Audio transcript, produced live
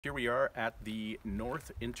Here we are at the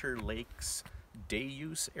North Interlakes day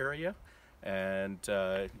use area, and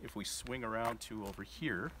if we swing around to over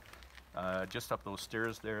here, just up those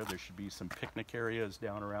stairs there should be some picnic areas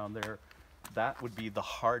down around there. That would be the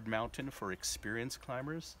hard mountain for experienced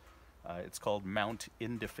climbers. It's called Mount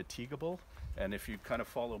Indefatigable, and if you kind of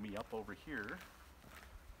follow me up over here,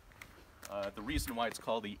 the reason why it's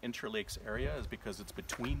called the Interlakes area is because it's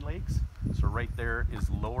between lakes. So right there is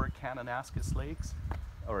Lower Kananaskis Lakes,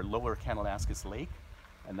 or Lower Kananaskis Lake,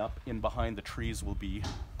 and up in behind the trees will be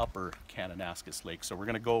Upper Kananaskis Lake. So we're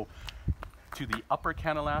going to go to the Upper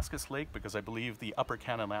Kananaskis Lake because I believe the Upper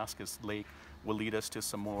Kananaskis Lake will lead us to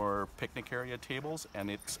some more picnic area tables,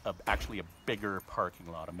 and it's actually a bigger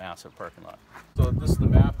parking lot, a massive parking lot. So this is the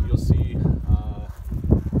map. You'll see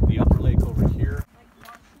the Upper Lake over here.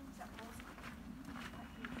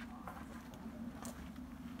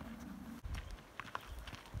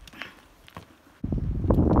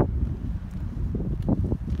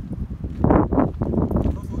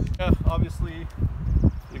 Obviously,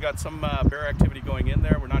 we got some bear activity going in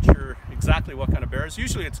there. We're not sure exactly what kind of bears.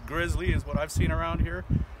 Usually it's grizzly is what I've seen around here.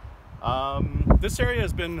 This area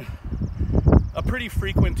has been a pretty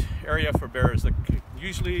frequent area for bears. Like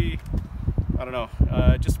usually, I don't know,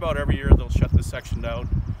 just about every year they'll shut this section down.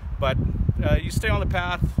 But you stay on the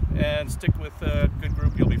path and stick with a good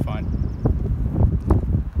group, you'll be fine.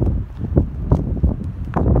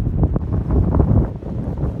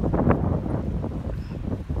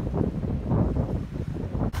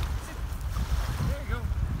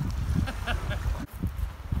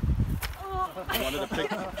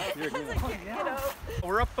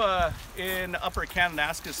 We're up in Upper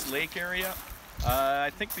Kananaskis Lake area.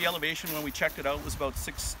 I think the elevation when we checked it out was about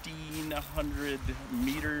 1,600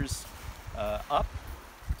 meters up.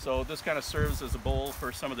 So this kind of serves as a bowl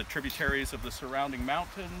for some of the tributaries of the surrounding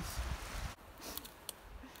mountains.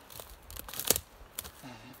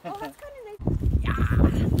 Oh, that's kind of nice.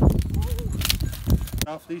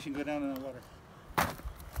 Yeah. Off leash and go down in the water.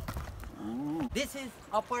 Ooh. This is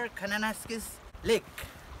Upper Kananaskis Lake.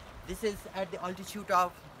 This is at the altitude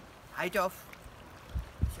of height of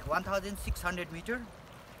 1,600 meters.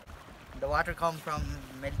 The water comes from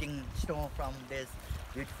melting snow from these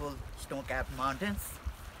beautiful snow-capped mountains.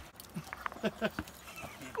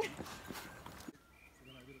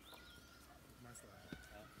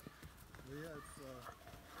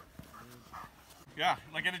 Yeah,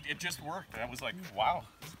 like it just worked. I was like, wow.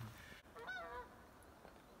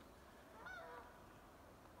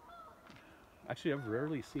 Actually, I've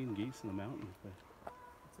rarely seen geese in the mountains, but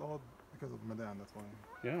it's all because of Medan, that's why.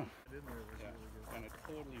 Yeah. Yeah. Really good. And it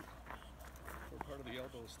totally, for part of the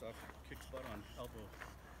elbow stuff, kicks butt on elbow.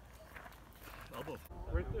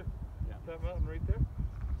 Right there. Yeah. That mountain right there.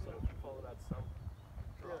 So if you follow that sun.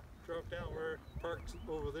 Yeah. Drop down. We're parked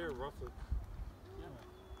over there, roughly.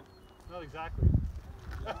 Yeah. Not exactly.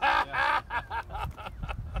 Yeah.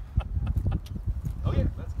 Okay,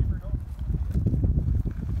 let's keep her going.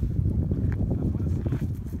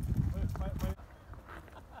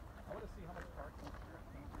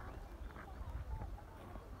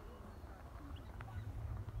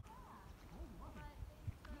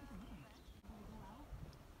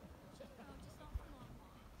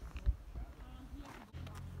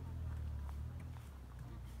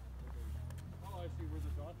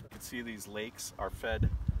 You can see these lakes are fed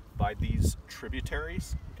by these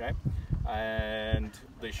tributaries, okay? And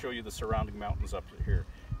they show you the surrounding mountains up here.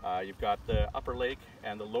 You've got the upper lake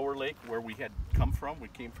and the lower lake where we had come from. We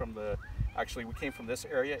came from this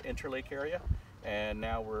area, Interlake area, and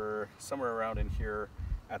now we're somewhere around in here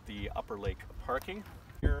at the upper lake parking.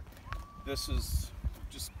 Here, this is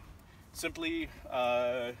just simply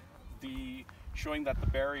showing that the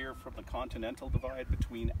barrier from the continental divide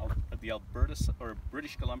between the Alberta or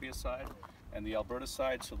British Columbia side and the Alberta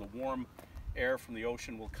side, so the warm air from the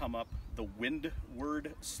ocean will come up the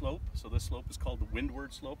windward slope. So this slope is called the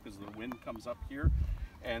windward slope because the wind comes up here,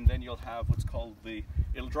 and then you'll have what's called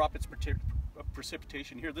it'll drop its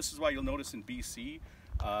precipitation here. This is why you'll notice in BC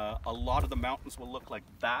a lot of the mountains will look like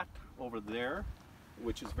that over there,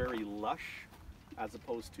 which is very lush as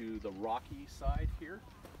opposed to the rocky side here.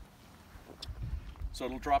 So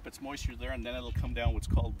it'll drop its moisture there, and then it'll come down what's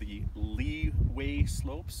called the leeway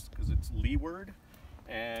slopes because it's leeward,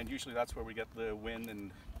 and usually that's where we get the wind,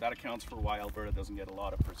 and that accounts for why Alberta doesn't get a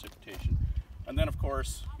lot of precipitation. And then of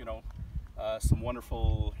course, you know, some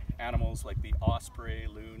wonderful animals like the osprey,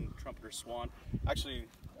 loon, trumpeter, swan. Actually,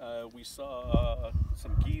 we saw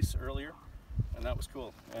some geese earlier, and that was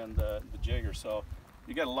cool, and the jagger. So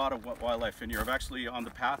you get a lot of wildlife in here. I've actually, on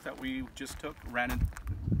the path that we just took, ran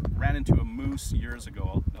into a moose years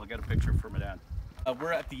ago. I'll get a picture for Medan.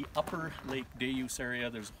 We're at the Upper Lake Day Use area.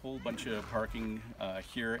 There's a whole bunch of parking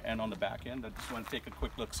here and on the back end. I just want to take a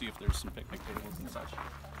quick look, see if there's some picnic tables and such.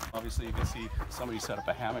 Obviously you can see somebody set up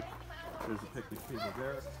a hammock. There's a picnic table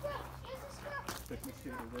there. Picnic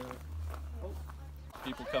table there. Oh.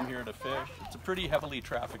 People come here to fish. It's a pretty heavily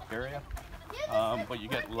trafficked area, but you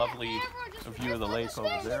get lovely view of the lake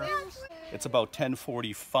over there. It's about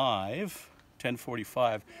 10:45,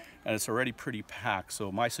 and it's already pretty packed.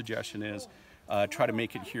 So my suggestion is try to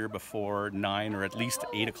make it here before 9 or at least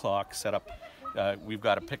 8 o'clock. Set up. We've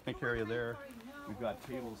got a picnic area there. We've got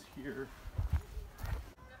tables here.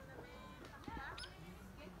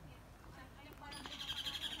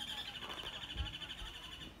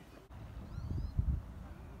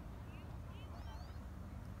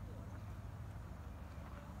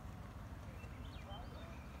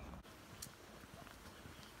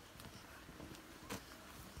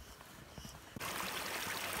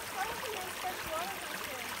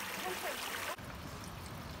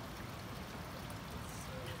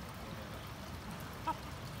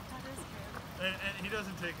 And he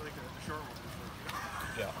doesn't take like a short one.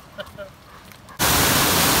 Yeah.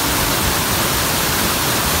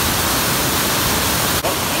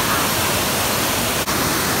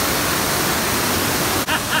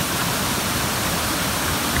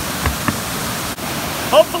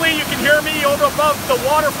 Hopefully you can hear me over above the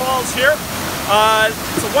waterfalls here.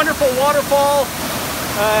 It's a wonderful waterfall.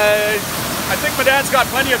 I think my dad's got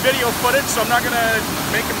plenty of video footage, so I'm not going to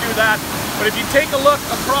make him do that. But if you take a look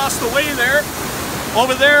across the way there,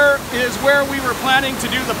 over there is where we were planning to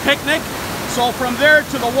do the picnic. So from there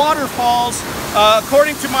to the waterfalls,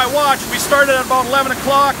 according to my watch, we started at about 11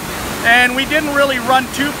 o'clock and we didn't really run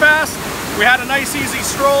too fast. We had a nice easy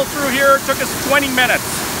stroll through here. It took us 20 minutes,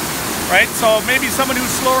 right? So maybe someone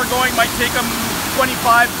who's slower going might take them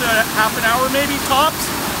 25 to half an hour maybe tops.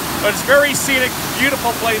 But it's very scenic,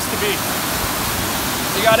 beautiful place to be.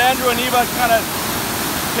 You got Andrew and Eva kind of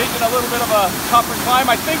taking a little bit of a tougher climb.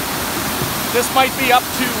 I think this might be up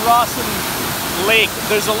to Rawson Lake.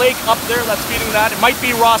 There's a lake up there that's feeding that. It might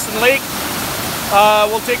be Rawson Lake.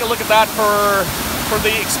 We'll take a look at that for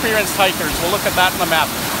the experienced hikers. We'll look at that in the map.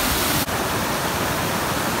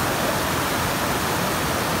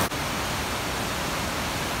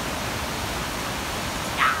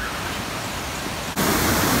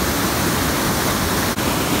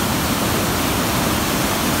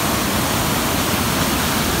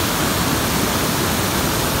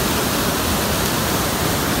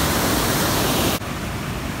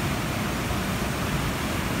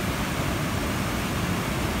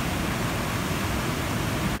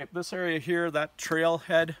 This area here, that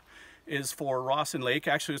trailhead is for Rawson Lake.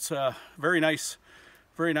 Actually, it's a very nice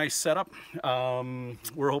setup.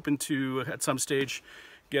 We're hoping to, at some stage,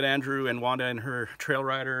 get Andrew and Wanda and her trail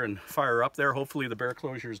rider and fire up there. Hopefully the bear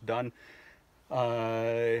closure is done.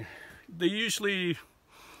 They usually,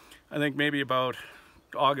 I think maybe about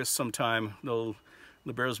August sometime, the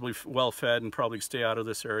bears will be well fed and probably stay out of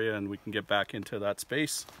this area and we can get back into that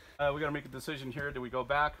space. We got to make a decision here. Do we go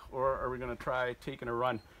back or are we going to try taking a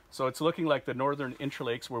run? So it's looking like the northern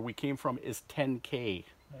Interlakes where we came from is 10K.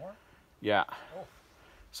 More? Yeah. Oh.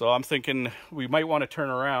 So I'm thinking we might want to turn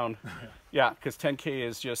around. Yeah, because 10K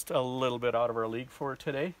is just a little bit out of our league for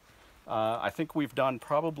today. I think we've done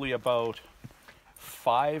probably about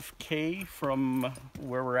 5K from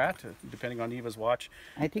where we're at, depending on Eva's watch.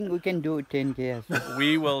 I think we can do 10K as well.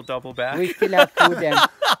 We will double back. We still have food and...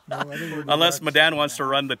 Unless Madan wants to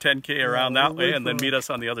run the 10K around that way and then meet us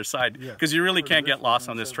on the other side. Because you really can't get lost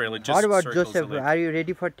on this trail. It just what about circles Joseph? Are you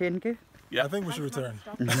ready for 10K? Yeah. I think we should return.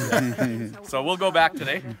 So we'll go back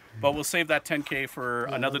today, but we'll save that 10K for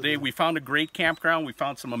another day. We found a great campground. We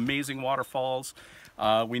found some amazing waterfalls.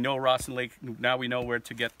 We know Rawson Lake. Now we know where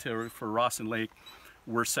to get to for Rawson Lake.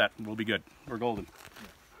 We're set. We'll be good. We're golden.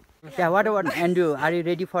 Yeah, what about Andrew? Are you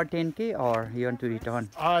ready for 10K or you want to return?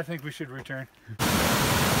 I think we should return.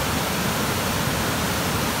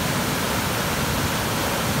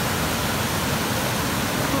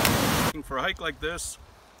 For a hike like this,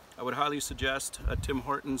 I would highly suggest a Tim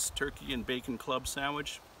Hortons turkey and bacon club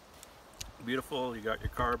sandwich. Beautiful. You got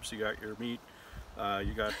your carbs, you got your meat,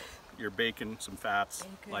 you got your bacon, some fats.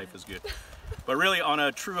 Life is good. But really, on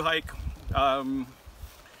a true hike,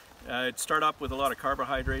 start up with a lot of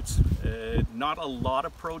carbohydrates. Not a lot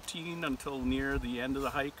of protein until near the end of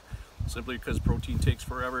the hike, simply because protein takes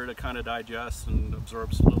forever to kind of digest and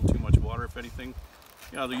absorbs a little too much water, if anything.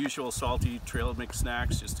 You know, the usual salty trail mix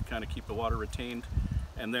snacks just to kind of keep the water retained.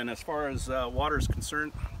 And then as far as water is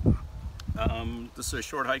concerned, this is a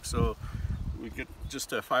short hike, so We get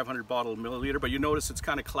just a 500 bottle milliliter, but you notice it's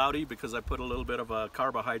kind of cloudy because I put a little bit of a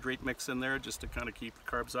carbohydrate mix in there just to kind of keep the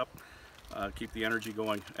carbs up, keep the energy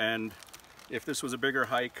going. And if this was a bigger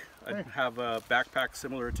hike, I'd have a backpack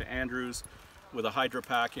similar to Andrew's with a Hydro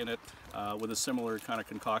Pack in it, with a similar kind of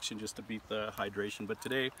concoction just to beat the hydration. But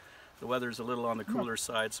today the weather's a little on the cooler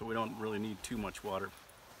side, so we don't really need too much water.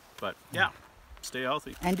 But yeah, stay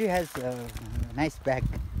healthy. Andrew has a nice bag.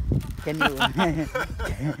 Can you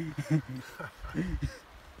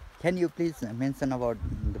can you please mention about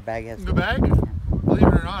the bag as The well? bag? Believe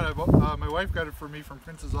it or not, my wife got it for me from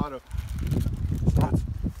Princess Auto. So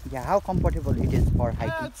Yeah, how comfortable it is for yeah,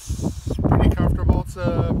 hiking? it's pretty comfortable. It's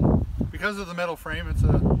because of the metal frame, it's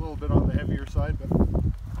a little bit on the heavier side, but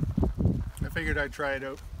I figured I'd try it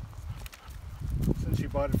out since she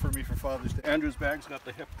bought it for me for Father's Day. Andrew's bag's got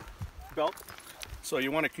the hip belt, so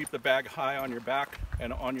you want to keep the bag high on your back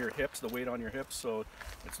and on your hips, the weight on your hips, so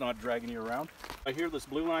it's not dragging you around. I hear this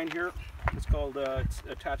blue line here. It's called, it's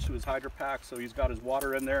attached to his Hydro Pack, so he's got his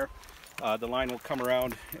water in there. The line will come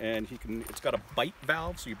around and it's got a bite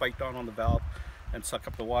valve, so you bite down on the valve and suck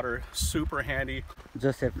up the water. Super handy.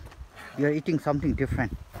 Joseph, you're eating something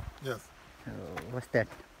different. Yes, What's that?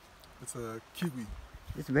 it's a kiwi.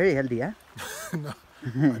 It's very healthy, huh? No,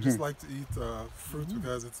 I just like to eat fruit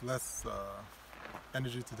because it's less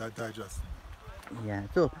energy to digest. Yeah.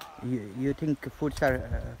 So you think fruits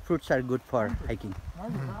are good for hiking?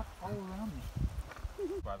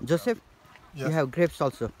 Joseph, Yes, you have grapes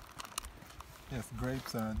also. yes,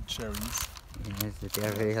 grapes and cherries. Yes, they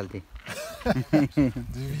are very healthy.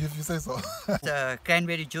 If you say so. The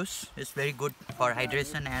cranberry juice is very good for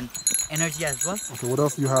hydration and energy as well. Okay, what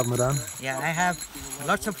else do you have, madam? Yeah, I have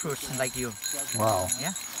lots of fruits like you. Wow.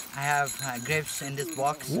 Yeah, I have grapes in this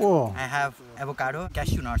box. Whoa. I have avocado,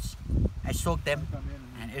 cashew nuts. I soak them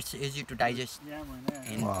and it's easy to digest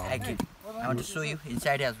in hiking. I want to show you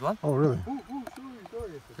inside as well. Oh, really?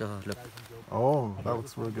 So look. Oh, that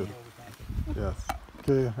looks really good. Yes.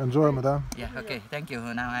 Okay, enjoy, madam. Yeah, okay, thank you.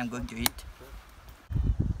 Now I'm going to eat.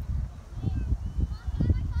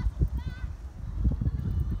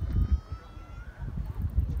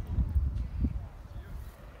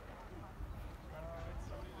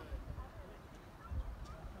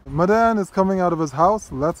 Madan is coming out of his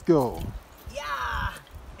house. Let's go. Yeah,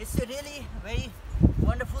 it's a really very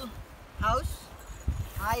wonderful house.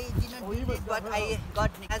 I didn't build it, but I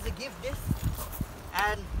got as a gift this,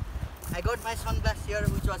 and I got my sunglass here,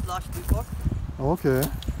 which was lost before. Okay.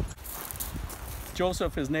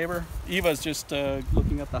 Joseph, his neighbor. Eva's just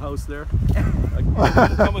looking at the house there.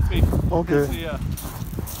 Come with me. Okay. See,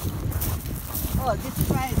 Oh, this is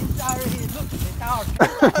our look, the tower.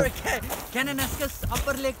 Kananaskis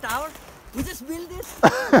Upper Lake Tower. We just built this.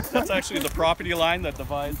 that's actually the property line that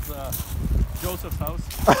divides Joseph's house.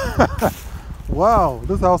 Wow,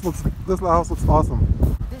 this house looks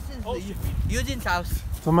awesome. This is Eugene's house.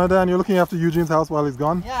 So, Madan, you're looking after Eugene's house while he's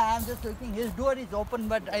gone? Yeah, I'm just looking. His door is open,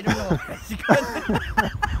 but I don't know.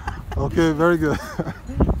 Okay, very good.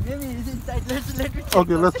 Maybe he's inside. Let me check.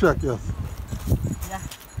 Okay, let's check, yes. Yeah.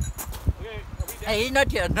 Okay, Hey, he's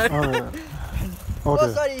not here. No. All right. Oh,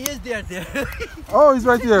 Okay. sorry, he's there. Oh, he's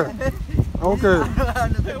right here. Okay.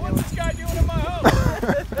 hey, what's this guy doing in my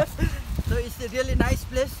house? So it's a really nice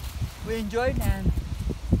place. We enjoyed, and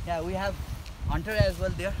yeah, we have Hunter as well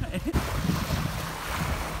there.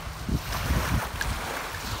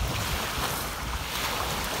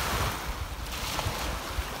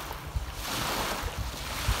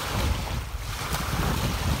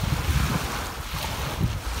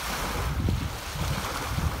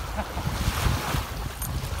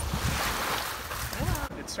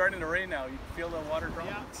 It's starting to rain now. You can feel the water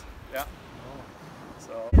droplets. Yeah.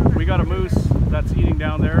 So we got a moose that's eating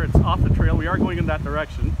down there. It's off the trail. We are going in that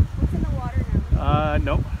direction. What's in the water now?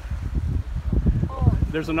 No. Oh,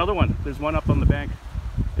 There's another one. There's one up on the bank.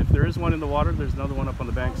 If there is one in the water, there's another one up on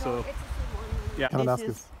the bank. no, So it's the same one. yeah. This Kananaskis.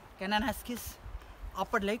 is Kananaskis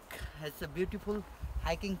Upper Lake. It's a beautiful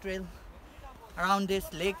hiking trail around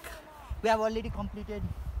this lake. We have already completed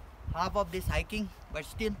half of this hiking, but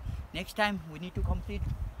still next time we need to complete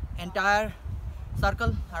entire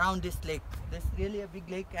circle around this lake. This is really a big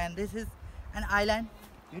lake, and this is an island,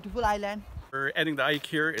 beautiful island. We're ending the hike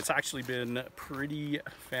here. It's actually been pretty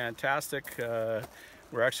fantastic.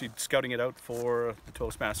 We're actually scouting it out for the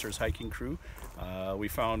Toastmasters hiking crew. We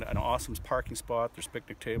found an awesome parking spot. There's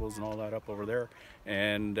picnic tables and all that up over there.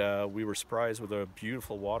 And we were surprised with a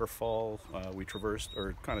beautiful waterfall. We traversed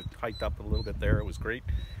or kind of hiked up a little bit there. It was great.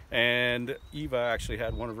 And Eva actually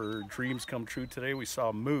had one of her dreams come true today. We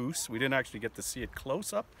saw moose. We didn't actually get to see it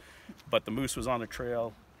close up, but the moose was on the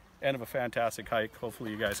trail end of a fantastic hike.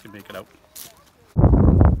 Hopefully you guys can make it out.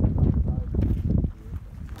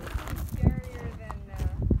 Scarier than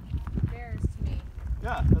bears to me.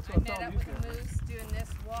 Yeah, that's I what met I'm up telling with you. a moose doing this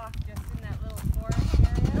walk just in that little forest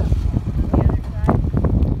area on the other side.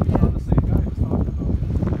 Oh, the same guy was talking about it.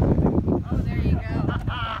 Oh, there you go.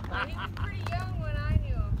 Well, he was pretty young when I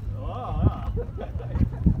knew him. Oh, yeah.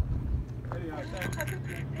 Anyhow, thanks.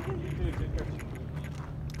 You too, take care.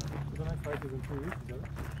 The next hike is in 3 weeks, is that it?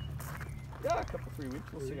 Yeah, a couple 3 weeks.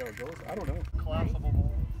 We'll see how it goes. I don't know. Collapsible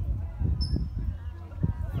bowl.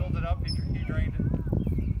 Filled it up, he drained it.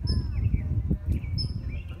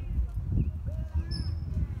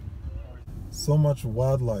 So much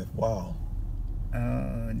wildlife, wow.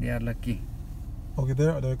 They are lucky. Okay,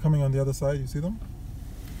 they're coming on the other side, you see them?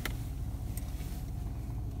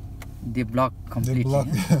 They block completely. They block.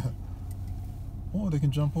 Huh? Oh, they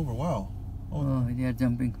can jump over, wow. Oh, they are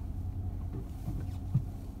jumping.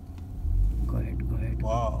 Go ahead, go ahead.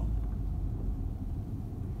 Wow.